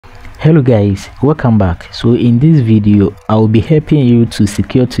Hello guys, welcome back. So in this video I will be helping you to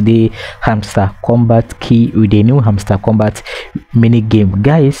secure today Hamster Kombat key with a new Hamster Kombat mini game.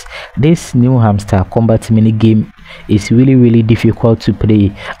 Guys, this new Hamster Kombat mini game is really difficult to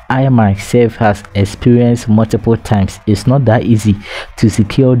play. I myself has experienced multiple times. It's not that easy to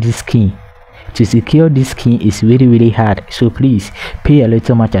secure this key. To secure this key is really hard, so please pay a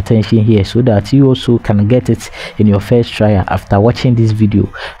little much attention here so that you also can get it in your first try after watching this video.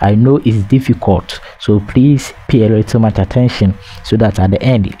 I know it's difficult, so please pay a little much attention so that at the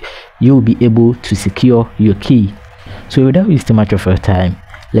end you will be able to secure your key. So without wasting much of your time,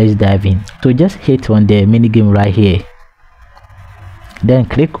 let's dive in. So just hit on the mini game right here, then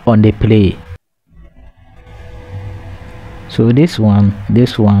click on the play. So this one,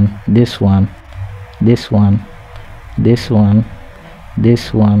 this one, this one, this one, this one,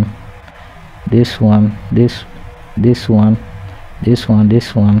 this one, this one, this one, this one,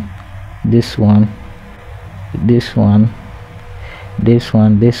 this one, this one, this one, this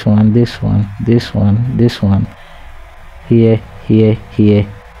one, this one, this one, this one, this one, here,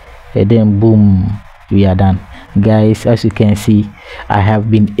 and then boom, we are done. Guys, as you can see, I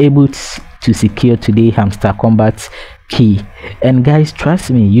have been able to secure today Hamster Kombat key. And guys,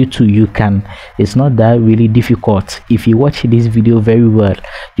 trust me, you too, you can. It's not that really difficult. If you watch this video very well,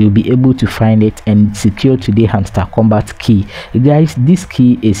 you'll be able to find it and secure today Hamster Kombat key. Guys, this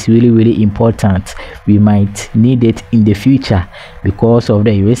key is really important. We might need it in the future because of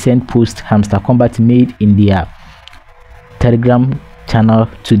the recent post Hamster Kombat made in their Telegram channel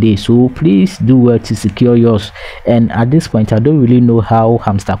today. So please do well to secure yours. And at this point, I don't really know how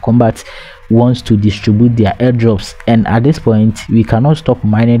Hamster Kombat wants to distribute their airdrops, and at this point we cannot stop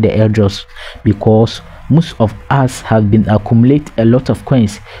mining the airdrops because most of us have been accumulate a lot of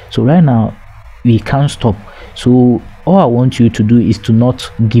coins. So right now we can't stop. So all I want you to do is to not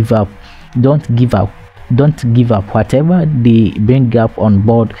give up. Don't give up. Whatever they bring up on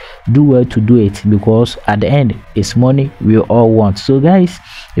board, do well to do it, because at the end it's money we all want. So guys,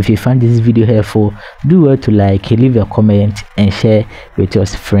 if you find this video helpful, do well to like, leave a comment and share with your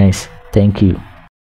friends. Thank you.